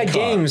 Because they not had the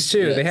car. games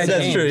too. They had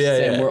That's games. true, yeah.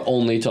 Sam, we're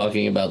only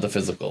talking about the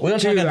physical. We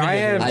don't Dude, talk about I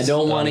video have- games. I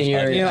don't want to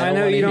hear. Yeah, I I don't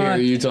know want to you don't hear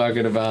want- you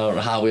talking about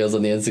Hot Wheels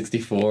on the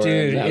N64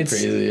 Dude, and how it's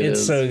crazy it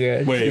is. so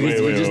good. Wait. We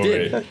just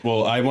did.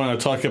 Well, I want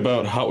to talk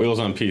about Hot Wheels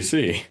on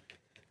PC.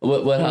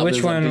 What Hot Which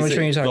Wheels on one? Which PC?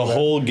 one are you talking The about?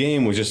 whole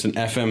game was just an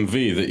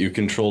FMV that you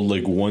controlled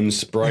like one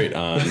sprite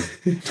on,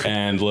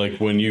 and like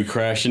when you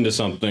crash into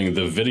something,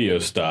 the video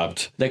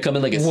stopped. They come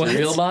in like a What?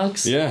 cereal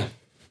box. Yeah,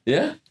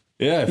 Yeah.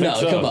 yeah. I think No,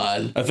 so. come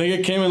on. I think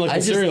it came in like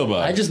a cereal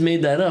box. I just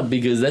made that up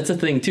because that's a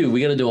thing too.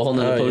 We got to do a whole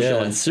nother post show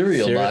on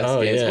cereal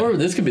box games, or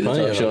this could be the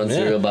Plenty talk of show on them,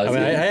 cereal yeah. box I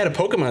mean, games. I had a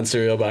Pokemon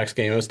cereal box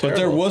game. It was but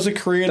terrible. there was a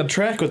creative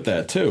track with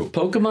that too.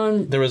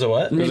 Pokemon. There was a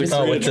what? Maybe There was a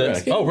cereal creative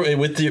box track. game?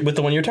 with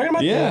the one you're talking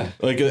about? Yeah,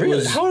 like it Really?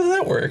 was. How does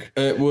that work?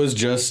 It was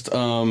just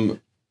in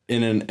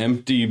an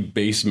empty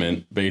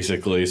basement,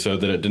 basically, so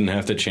that it didn't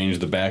have to change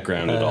the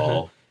background at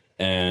all,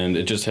 and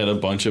it just had a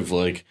bunch of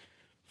like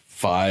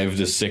 5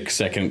 to 6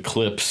 second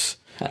clips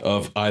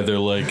of either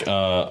like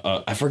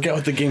I forget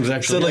what the game's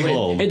actually like,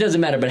 called. It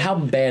doesn't matter, but how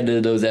bad do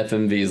those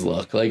FMVs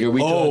look? Like, are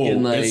we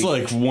talking like? It's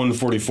like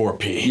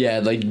 144p. Yeah,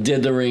 like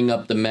dithering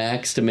up the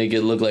max to make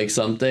it look like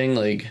something.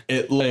 Like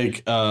It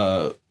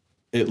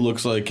it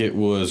looks like it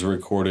was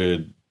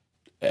recorded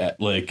at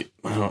like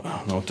I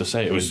don't know what to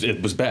say. It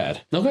was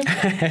bad. okay,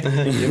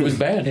 it was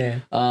bad. Yeah.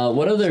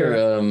 What other?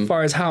 As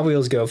far as Hot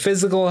Wheels go,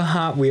 physical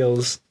Hot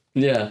Wheels.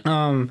 Yeah.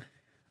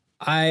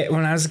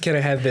 When I was a kid, I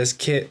had this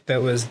kit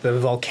that was the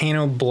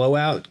volcano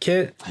blowout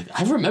kit.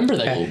 I remember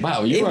that.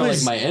 Wow, you It are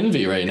was- like my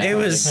envy right now. It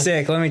was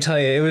sick. Let me tell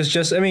you, it was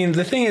just. I mean,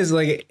 the thing is,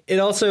 like, it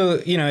also,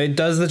 it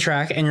does the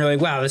track, and you're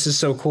like, wow, this is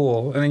so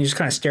cool, and then you just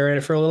kind of stare at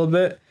it for a little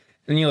bit,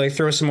 and you like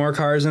throw some more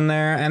cars in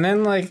there, and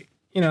then like.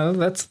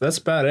 That's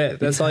about it.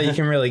 That's all you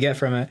can really get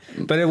from it.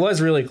 But it was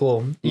really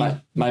cool.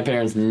 My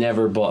parents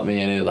never bought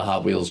me any of the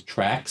Hot Wheels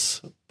tracks,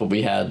 but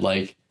we had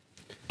like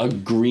a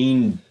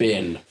green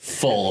bin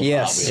full of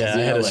Yes. Hot Wheels. Yeah,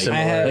 I had a like,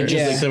 similar, had- just,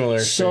 yeah. like, similar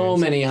so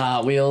experience. many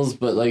Hot Wheels,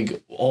 but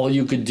like all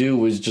you could do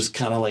was just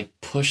kind of like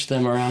push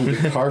them around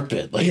the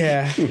carpet. Like,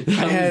 Yeah,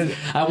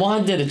 I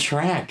wanted a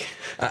track.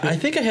 I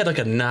think I had like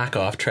a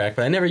knockoff track,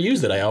 but I never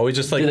used it. I always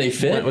just like Did they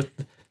fit? went with-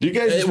 You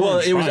guys just Well,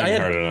 weren't it was- trying I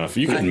had- hard enough.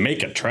 You could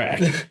make a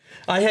track.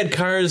 I had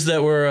cars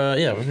that were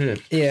Yeah,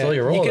 slow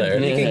your roll you can- there.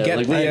 you can Yeah, get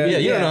like, the, Yeah, you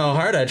don't yeah. know how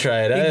hard I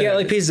tried. You can get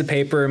like pieces of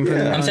paper and put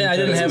them. I'm saying I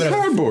didn't have This is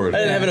cardboard. I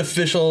didn't have an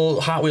official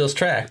Hot Wheels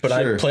track, but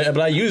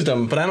Sure. I used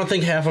them. But I don't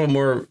think half of them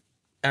were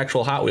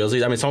actual Hot Wheels.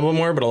 I mean, some of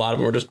them were, but a lot of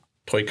them were just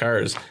toy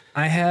cars.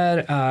 I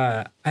had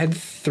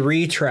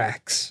 3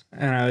 tracks,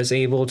 and I was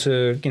able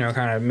to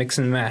kind of mix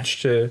and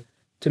match to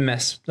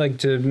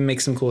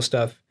make some cool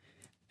stuff.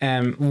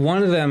 And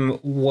one of them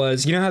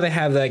was, how they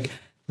have like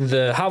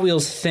the Hot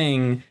Wheels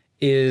thing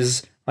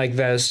is like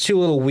those 2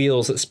 little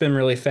wheels that spin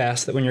really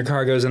fast that when your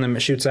car goes in them it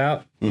shoots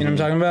out. You know what I'm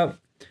talking about?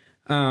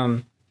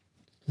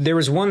 There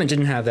was one that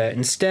didn't have that.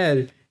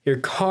 Instead, your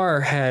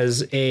car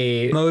has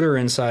a motor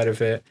inside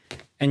of it,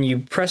 and you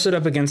press it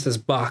up against this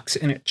box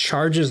and it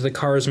charges the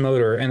car's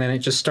motor, and then it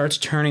just starts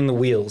turning the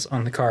wheels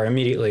on the car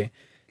immediately.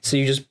 So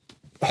you just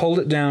hold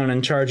it down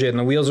and charge it, and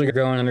the wheels are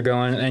going and they're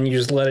going, and you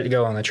just let it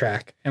go on the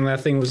track. And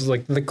that thing was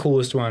like the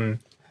coolest one.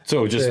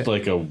 So just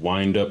like a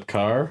wind-up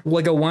car.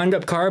 Like a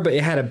wind-up car, but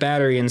it had a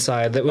battery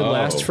inside that would Oh.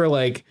 last for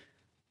like,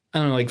 I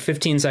don't know, like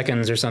 15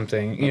 seconds or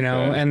something, Okay.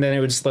 and then it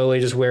would slowly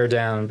just wear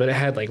down. But it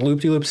had like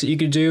loop-de-loops that you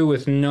could do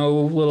with no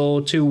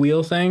little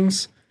 2-wheel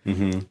things.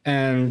 Mm-hmm.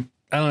 And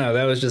I don't know,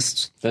 that was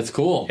just, That's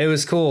cool. it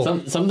was cool.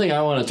 Something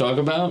I want to talk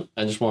about.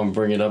 I just want to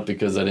bring it up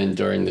because I didn't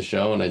during the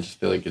show, and I just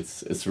feel like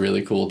it's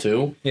really cool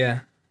too. Yeah.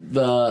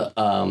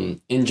 The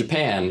in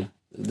Japan,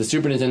 the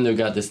Super Nintendo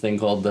got this thing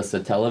called the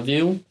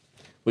Satellaview,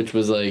 which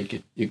was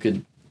like you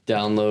could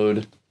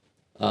download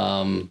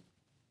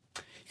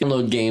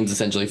games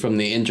essentially from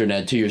the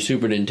internet to your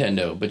Super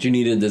Nintendo, but you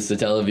needed this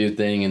Satellaview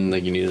thing and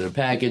like you needed a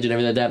package and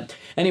everything like that.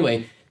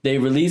 Anyway, they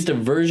released a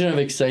version of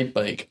Excite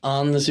Bike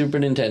on the Super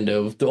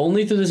Nintendo,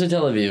 only through the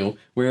Satellaview,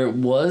 where it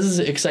was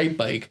Excite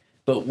Bike,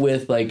 but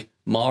with like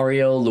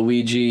Mario,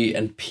 Luigi,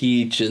 and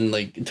Peach and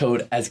like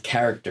Toad as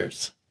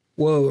characters.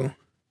 Whoa.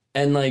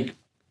 And like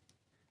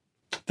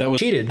That was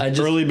Cheated.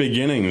 early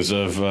beginnings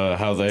of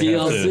how they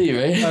DLC,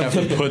 right? have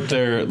to put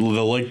the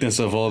likeness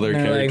of all their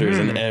They're like, characters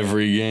in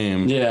every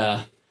game.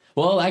 Yeah.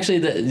 Well,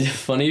 actually,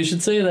 funny you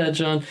should say that,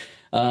 John,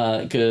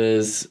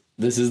 because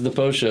this is the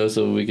post show,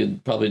 so we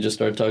could probably just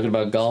start talking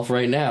about golf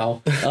right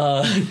now.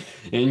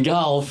 In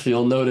golf,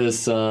 you'll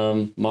notice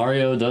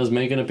Mario does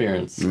make an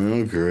appearance,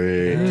 Oh,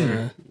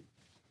 great.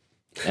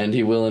 and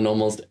he will in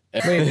almost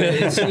every.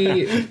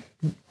 Wait,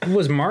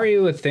 was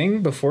Mario a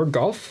thing before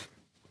golf?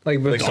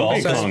 Like Donkey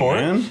besides- Kong, sport?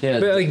 man. Yeah,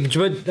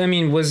 but I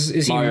mean,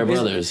 is he Mario is-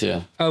 Brothers,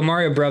 yeah. Oh,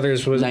 Mario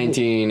Brothers was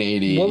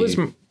 1980.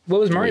 What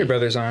was Mario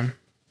Brothers on?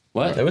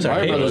 What? It was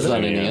Mario arcade, Brothers was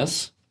on wasn't it?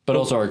 NES, but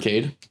also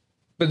arcade.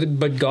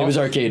 But golf. It was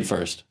arcade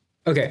first.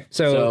 Okay,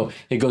 So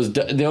it goes.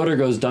 The order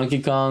goes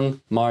Donkey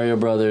Kong, Mario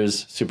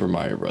Brothers, Super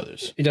Mario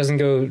Brothers. it doesn't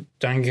go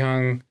Donkey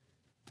Kong,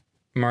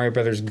 Mario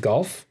Brothers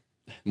golf.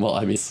 Well,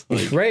 I mean,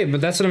 like, Right, but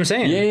that's what I'm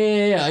saying.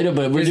 yeah. I know,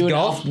 but we're Is doing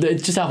golf-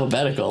 it's just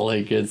alphabetical.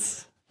 Like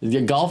it's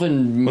golf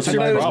and What's I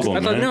your thought, it was- problem, I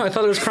thought man? no, I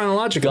thought it was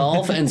chronological.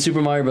 golf and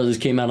Super Mario Brothers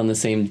came out on the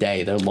same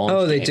day. They're launch.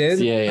 Oh, they games. did?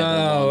 Yeah. they're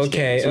Oh, launch okay,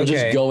 games. So we're okay.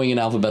 just going in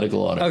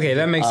alphabetical order. Okay,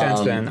 that makes sense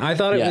then. I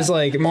thought it yeah. was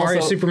like Mario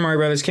Also- Super Mario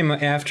Brothers came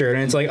after,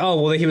 and it's like,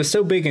 oh well, he was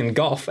so big in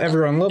golf,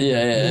 everyone loved him.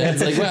 Yeah.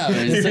 It's like wow,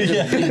 it's such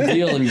a big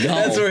deal in golf.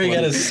 That's where he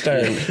got Like- his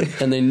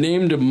start. And they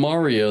named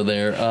Mario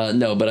there.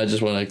 No, but I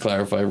just want to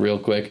clarify real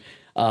quick.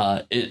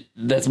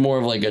 That's more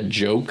of like a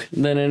joke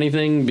than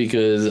anything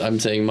because I'm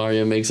saying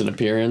Mario makes an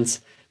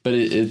appearance, but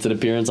it's an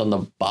appearance on the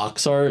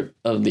box art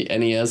of the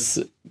NES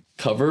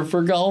cover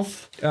for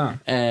golf. Oh.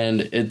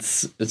 And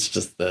it's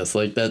just this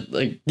like that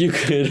like you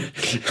could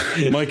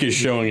Mike is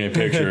showing a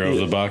picture of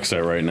the box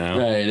set right now.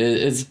 right.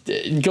 It's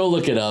go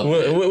look it up.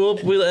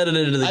 We'll edit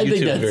it into the I think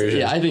YouTube that's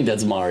version. I think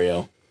that's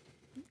Mario.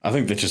 I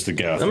think that's just the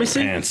guy with me their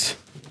see. pants.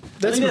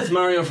 I think that's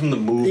Mario from the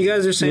movie. You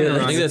guys are saying Yeah, it I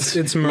wrong. think that's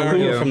It's Mario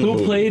Mario. from the Who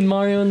movie. played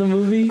Mario in the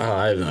movie?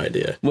 I have no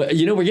idea. Well,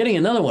 we're getting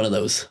another one of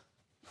those.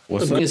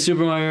 What's A that?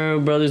 Super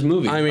Mario Brothers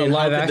movie. I mean, how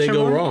live could they action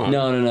go one? wrong?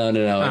 No. An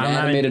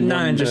animated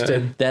not one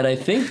interested. that I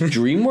think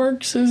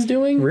DreamWorks is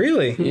doing.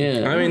 Really?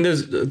 Yeah. I mean,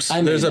 there's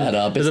I made there's that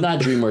up. It's there's a not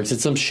DreamWorks.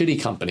 It's some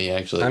shitty company,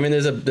 actually. I mean,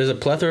 there's a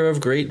plethora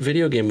of great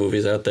video game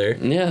movies out there.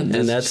 Yeah, and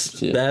yeah.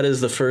 that is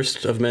the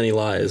first of many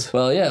lies.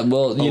 well, yeah.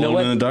 Well, you know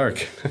Alone in the what?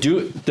 dark.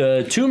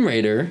 The Tomb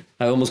Raider.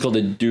 I almost called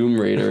it Doom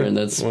Raider, and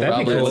that's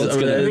probably cool. what it's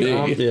going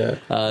to be.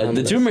 Yeah,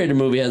 The Tomb Raider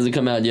movie hasn't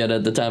come out yet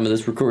at the time of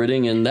this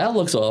recording, and that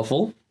looks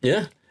awful.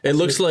 yeah. It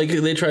looks like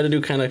they try to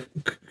do kind of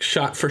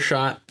shot for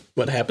shot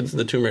what happens in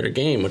the Tomb Raider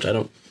game, which I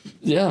don't.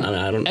 Yeah.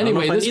 I don't know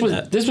Anyway, if I need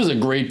that. this was a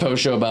great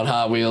post show about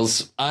Hot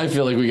Wheels. I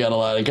feel like we got a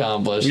lot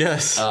accomplished.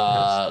 Yes.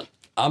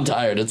 I'm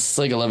tired. It's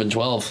like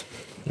 11:12.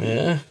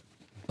 Yeah,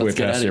 Way get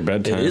past outta- your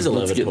bedtime. it is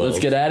 11. Let's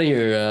get out of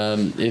here.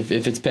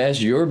 If it's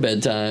past your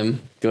bedtime,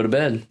 go to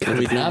bed. If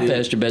it's not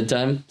past your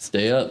bedtime,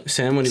 stay up.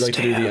 Sam, would you like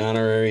to do the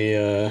honorary?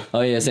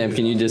 Oh yeah, Sam,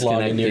 can you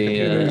disconnect into your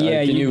the? computer?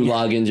 Yeah, can you you-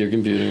 log into your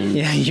computer? And,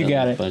 Yeah, you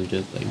got it. Fun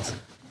good things.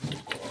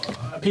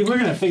 People are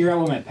gonna figure out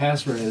what my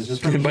password is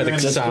just from By the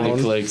hearing Just this. for the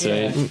Sound. clicks,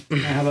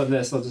 right? How about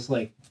this? I'll just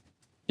like.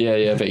 Yeah,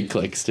 you have 8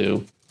 clicks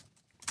too.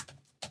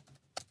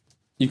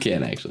 You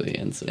can actually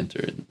enter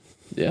it.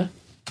 Yeah.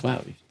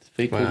 Wow.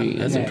 Fake Wow, clicking.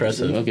 that's Yeah.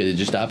 impressive. Okay, did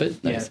you stop it?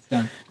 Yeah, Nice. it's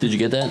done. Did you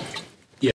get that?